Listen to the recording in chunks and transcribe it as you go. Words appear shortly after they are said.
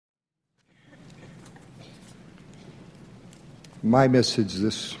My message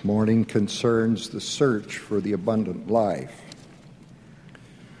this morning concerns the search for the abundant life.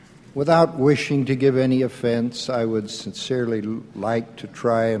 Without wishing to give any offense, I would sincerely like to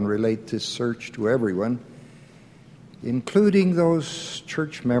try and relate this search to everyone, including those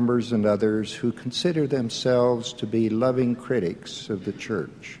church members and others who consider themselves to be loving critics of the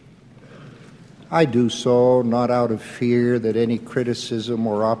church. I do so not out of fear that any criticism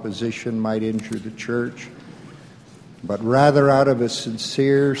or opposition might injure the church, but rather out of a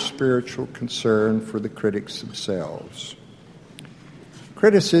sincere spiritual concern for the critics themselves.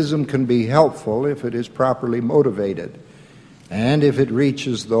 Criticism can be helpful if it is properly motivated and if it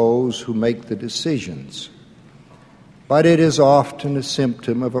reaches those who make the decisions. But it is often a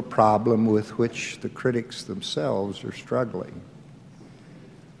symptom of a problem with which the critics themselves are struggling.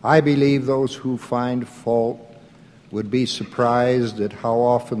 I believe those who find fault would be surprised at how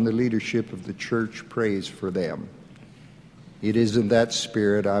often the leadership of the church prays for them. It is in that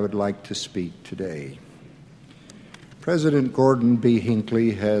spirit I would like to speak today. President Gordon B. Hinckley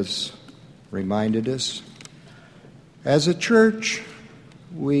has reminded us, as a church,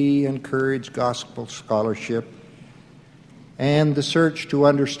 we encourage gospel scholarship and the search to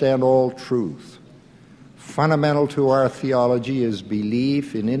understand all truth. Fundamental to our theology is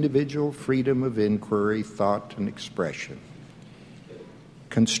belief in individual freedom of inquiry, thought, and expression.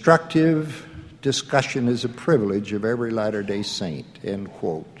 Constructive discussion is a privilege of every Latter-day Saint, end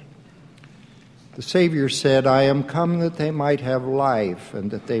quote. The Savior said, I am come that they might have life and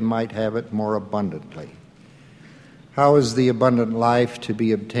that they might have it more abundantly. How is the abundant life to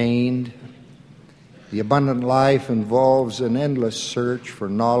be obtained? The abundant life involves an endless search for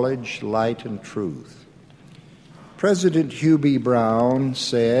knowledge, light, and truth. President Hugh B. Brown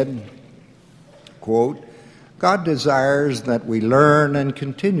said, quote, God desires that we learn and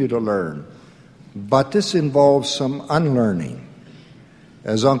continue to learn, but this involves some unlearning.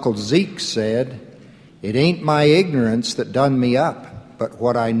 As Uncle Zeke said, it ain't my ignorance that done me up, but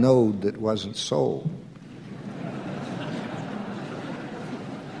what I knowed that wasn't so.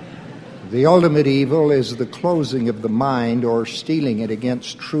 The ultimate evil is the closing of the mind or steeling it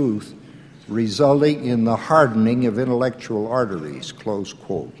against truth, resulting in the hardening of intellectual arteries, close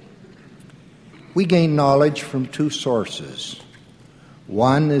quote. We gain knowledge from two sources.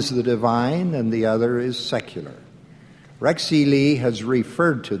 One is the divine and the other is secular. Rex E. Lee has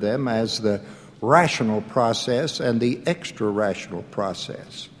referred to them as the rational process and the extra-rational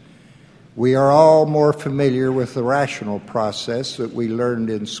process. We are all more familiar with the rational process that we learned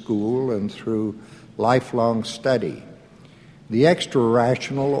in school and through lifelong study. The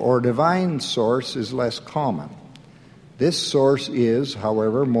extra-rational or divine source is less common. This source is,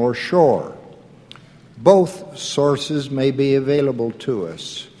 however, more sure. Both sources may be available to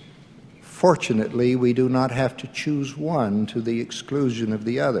us. Fortunately, we do not have to choose one to the exclusion of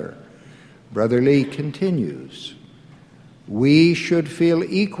the other. Brother Lee continues, we should feel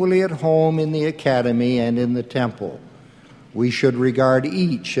equally at home in the academy and in the temple. We should regard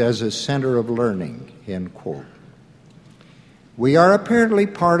each as a center of learning, end quote. We are apparently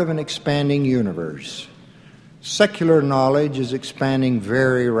part of an expanding universe. Secular knowledge is expanding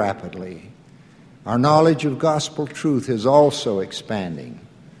very rapidly. Our knowledge of gospel truth is also expanding.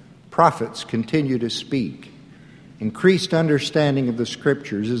 Prophets continue to speak. Increased understanding of the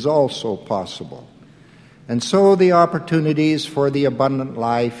Scriptures is also possible. And so the opportunities for the abundant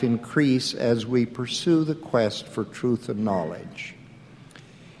life increase as we pursue the quest for truth and knowledge.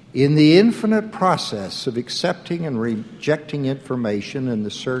 In the infinite process of accepting and rejecting information in the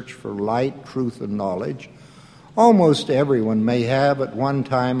search for light, truth, and knowledge, almost everyone may have at one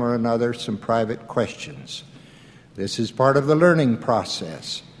time or another some private questions. This is part of the learning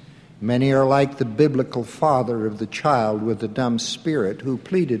process. Many are like the biblical father of the child with the dumb spirit who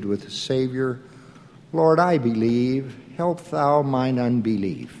pleaded with the Savior, Lord, I believe, help thou mine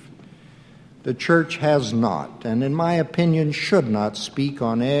unbelief. The church has not, and in my opinion should not, speak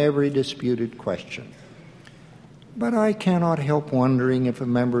on every disputed question. But I cannot help wondering if a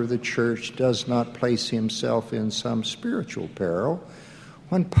member of the church does not place himself in some spiritual peril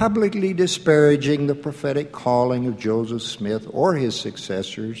when publicly disparaging the prophetic calling of Joseph Smith or his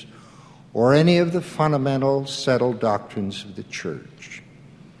successors or any of the fundamental settled doctrines of the church.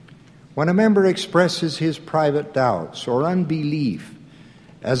 When a member expresses his private doubts or unbelief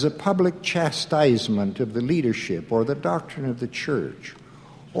as a public chastisement of the leadership or the doctrine of the church,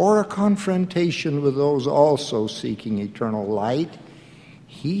 or a confrontation with those also seeking eternal light,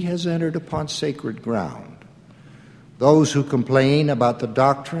 he has entered upon sacred ground. Those who complain about the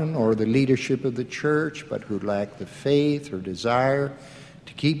doctrine or the leadership of the church, but who lack the faith or desire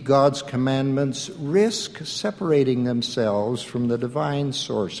to keep God's commandments risk separating themselves from the divine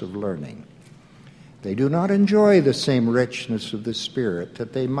source of learning. They do not enjoy the same richness of the Spirit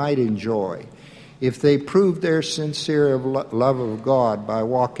that they might enjoy if they proved their sincere love of God by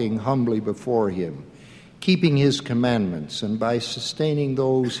walking humbly before Him, keeping His commandments, and by sustaining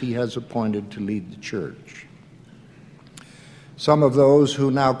those He has appointed to lead the church. Some of those who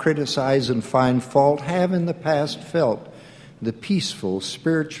now criticize and find fault have in the past felt the peaceful,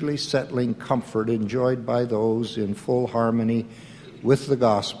 spiritually settling comfort enjoyed by those in full harmony with the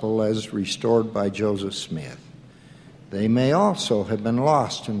gospel as restored by Joseph Smith. They may also have been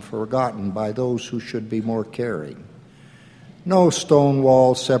lost and forgotten by those who should be more caring. No stone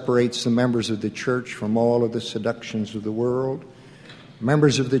wall separates the members of the church from all of the seductions of the world.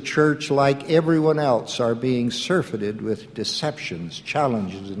 Members of the church, like everyone else, are being surfeited with deceptions,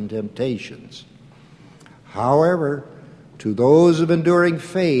 challenges, and temptations. However, to those of enduring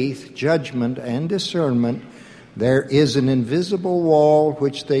faith, judgment, and discernment, there is an invisible wall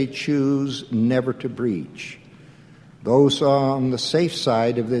which they choose never to breach. Those on the safe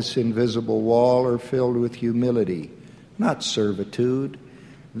side of this invisible wall are filled with humility, not servitude.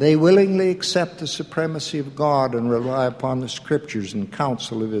 They willingly accept the supremacy of God and rely upon the Scriptures and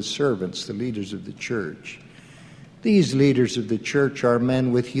counsel of His servants, the leaders of the church. These leaders of the church are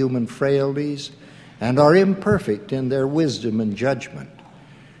men with human frailties and are imperfect in their wisdom and judgment.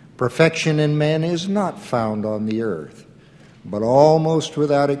 Perfection in men is not found on the earth. But almost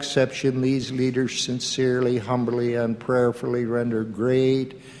without exception, these leaders sincerely, humbly, and prayerfully render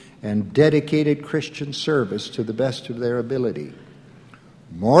great and dedicated Christian service to the best of their ability.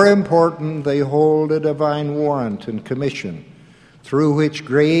 More important, they hold a divine warrant and commission through which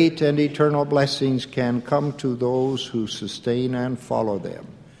great and eternal blessings can come to those who sustain and follow them.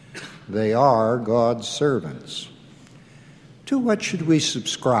 They are God's servants. To what should we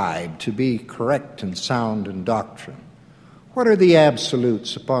subscribe to be correct and sound in doctrine? What are the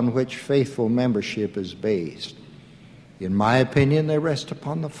absolutes upon which faithful membership is based? In my opinion, they rest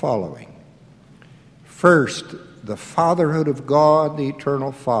upon the following. First, the fatherhood of God, the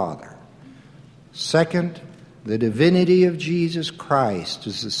eternal Father. Second, the divinity of Jesus Christ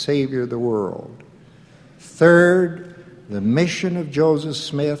as the Savior of the world. Third, the mission of Joseph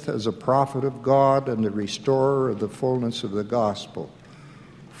Smith as a prophet of God and the restorer of the fullness of the gospel.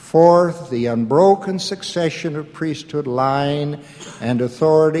 Fourth, the unbroken succession of priesthood line and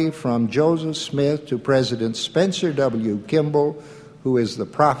authority from Joseph Smith to President Spencer W. Kimball, who is the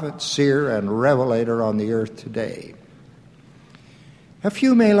prophet, seer, and revelator on the earth today. A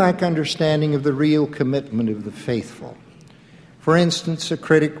few may lack understanding of the real commitment of the faithful. For instance, a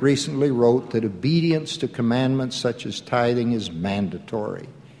critic recently wrote that obedience to commandments such as tithing is mandatory.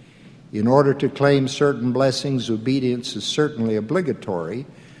 In order to claim certain blessings, obedience is certainly obligatory,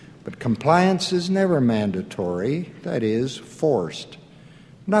 but compliance is never mandatory, that is, forced.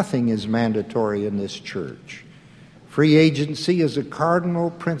 Nothing is mandatory in this church. Free agency is a cardinal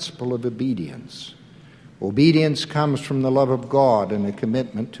principle of obedience. Obedience comes from the love of God and a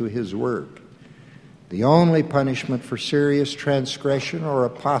commitment to His work. The only punishment for serious transgression or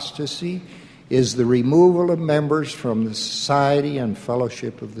apostasy is the removal of members from the society and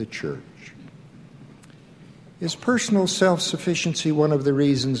fellowship of the church. Is personal self-sufficiency one of the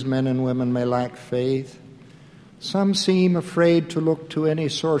reasons men and women may lack faith? Some seem afraid to look to any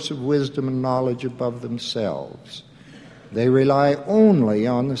source of wisdom and knowledge above themselves. They rely only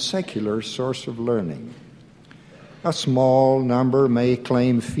on the secular source of learning. A small number may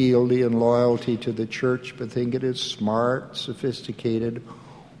claim fealty and loyalty to the church, but think it is smart, sophisticated,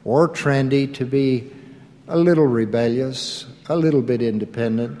 or trendy to be a little rebellious, a little bit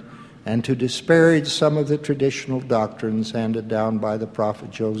independent, and to disparage some of the traditional doctrines handed down by the prophet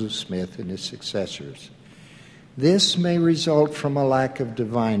Joseph Smith and his successors. This may result from a lack of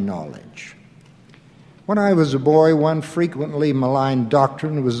divine knowledge. When I was a boy, one frequently maligned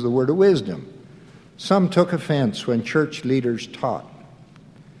doctrine was the word of wisdom. Some took offense when church leaders taught.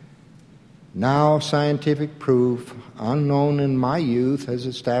 Now, scientific proof, unknown in my youth, has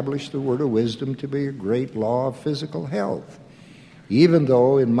established the word of wisdom to be a great law of physical health, even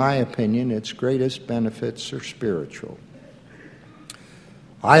though, in my opinion, its greatest benefits are spiritual.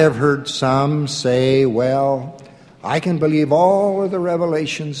 I have heard some say, well, I can believe all of the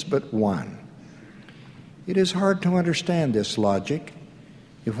revelations but one. It is hard to understand this logic.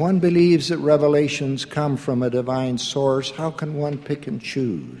 If one believes that revelations come from a divine source, how can one pick and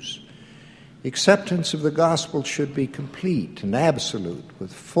choose? Acceptance of the gospel should be complete and absolute,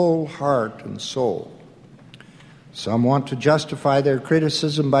 with full heart and soul. Some want to justify their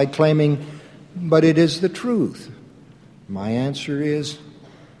criticism by claiming, but it is the truth. My answer is,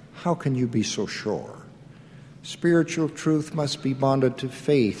 how can you be so sure? Spiritual truth must be bonded to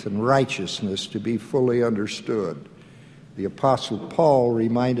faith and righteousness to be fully understood. The Apostle Paul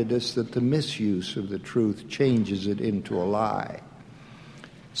reminded us that the misuse of the truth changes it into a lie.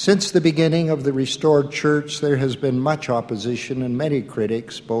 Since the beginning of the restored church, there has been much opposition and many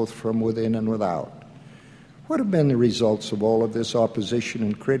critics, both from within and without. What have been the results of all of this opposition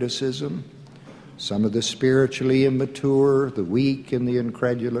and criticism? Some of the spiritually immature, the weak, and the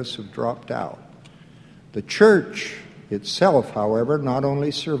incredulous have dropped out. The church itself, however, not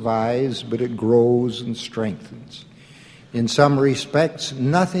only survives, but it grows and strengthens. In some respects,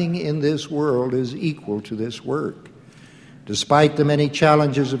 nothing in this world is equal to this work. Despite the many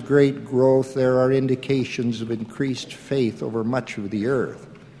challenges of great growth, there are indications of increased faith over much of the earth.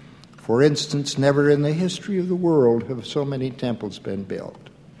 For instance, never in the history of the world have so many temples been built.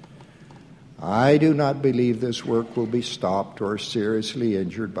 I do not believe this work will be stopped or seriously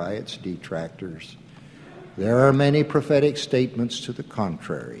injured by its detractors. There are many prophetic statements to the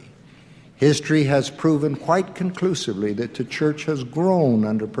contrary. History has proven quite conclusively that the church has grown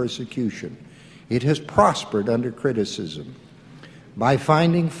under persecution. It has prospered under criticism. By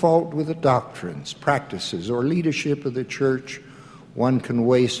finding fault with the doctrines, practices, or leadership of the church, one can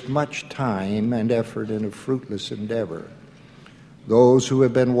waste much time and effort in a fruitless endeavor. Those who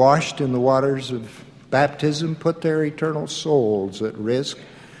have been washed in the waters of baptism put their eternal souls at risk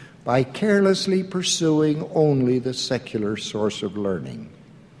by carelessly pursuing only the secular source of learning.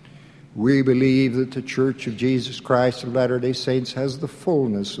 We believe that the Church of Jesus Christ of Latter-day Saints has the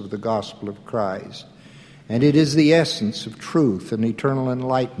fullness of the gospel of Christ, and it is the essence of truth and eternal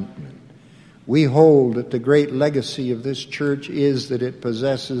enlightenment. We hold that the great legacy of this church is that it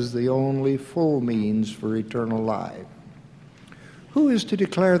possesses the only full means for eternal life. Who is to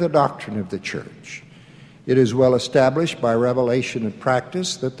declare the doctrine of the church? It is well established by revelation and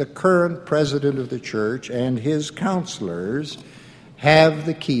practice that the current president of the church and his counselors have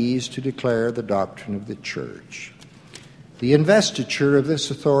the keys to declare the doctrine of the church. The investiture of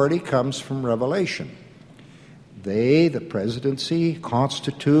this authority comes from revelation. They, the presidency,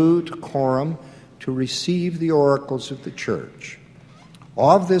 constitute a quorum to receive the oracles of the church.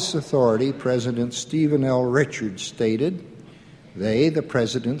 Of this authority, President Stephen L. Richards stated, "They, the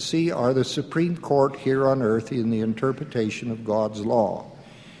presidency, are the Supreme Court here on earth in the interpretation of God's law.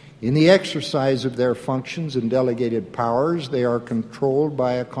 In the exercise of their functions and delegated powers, they are controlled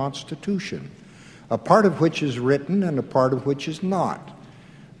by a constitution, a part of which is written and a part of which is not.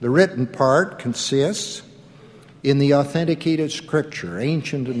 The written part consists in the authenticated scripture,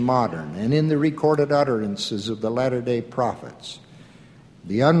 ancient and modern, and in the recorded utterances of the latter-day prophets.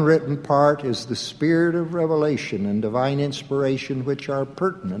 The unwritten part is the spirit of revelation and divine inspiration which are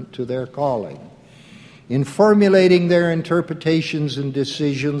pertinent to their calling. In formulating their interpretations and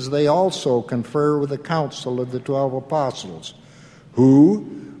decisions, they also confer with the council of the 12 apostles, who,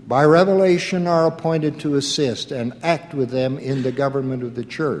 by revelation, are appointed to assist and act with them in the government of the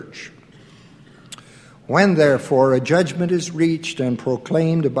church. When, therefore, a judgment is reached and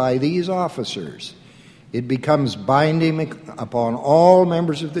proclaimed by these officers, it becomes binding upon all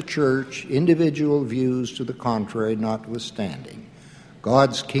members of the church, individual views to the contrary notwithstanding.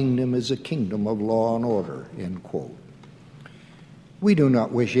 God's kingdom is a kingdom of law and order," end quote. We do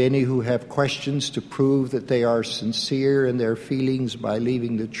not wish any who have questions to prove that they are sincere in their feelings by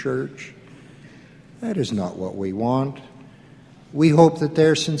leaving the church. That is not what we want. We hope that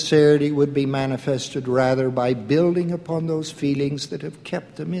their sincerity would be manifested rather by building upon those feelings that have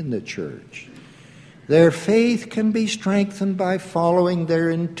kept them in the church. Their faith can be strengthened by following their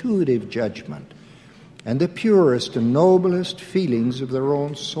intuitive judgment and the purest and noblest feelings of their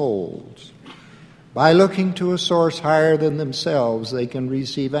own souls. By looking to a source higher than themselves, they can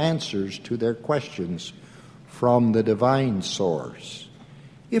receive answers to their questions from the divine source.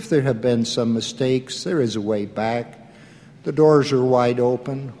 If there have been some mistakes, there is a way back. The doors are wide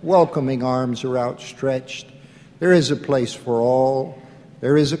open. Welcoming arms are outstretched. There is a place for all.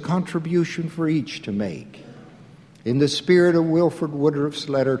 There is a contribution for each to make. In the spirit of Wilford Woodruff's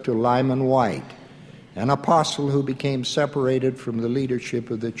letter to Lyman White, an apostle who became separated from the leadership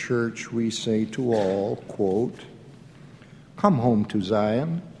of the church, we say to all, quote, "Come home to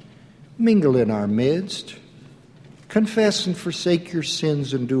Zion, mingle in our midst, confess and forsake your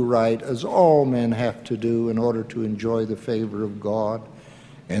sins and do right, as all men have to do in order to enjoy the favor of God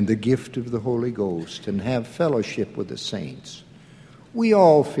and the gift of the Holy Ghost and have fellowship with the saints. We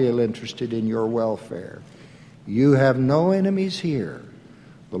all feel interested in your welfare. You have no enemies here.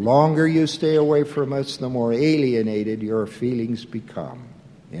 The longer you stay away from us, the more alienated your feelings become."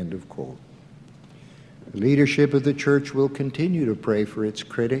 End of quote. The leadership of the church will continue to pray for its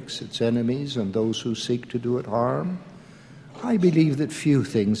critics, its enemies, and those who seek to do it harm. I believe that few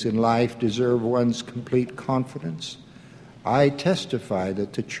things in life deserve one's complete confidence. I testify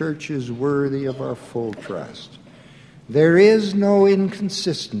that the church is worthy of our full trust. There is no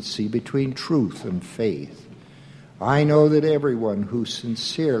inconsistency between truth and faith. I know that everyone who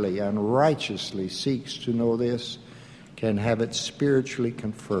sincerely and righteously seeks to know this can have it spiritually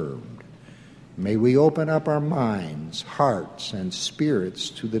confirmed. May we open up our minds, hearts, and spirits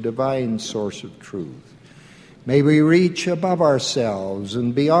to the divine source of truth. May we reach above ourselves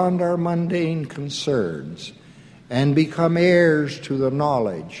and beyond our mundane concerns and become heirs to the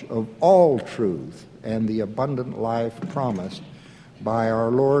knowledge of all truth and the abundant life promised by our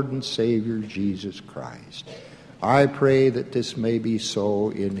Lord and Savior Jesus Christ. I pray that this may be so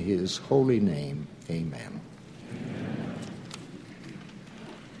in his holy name. Amen.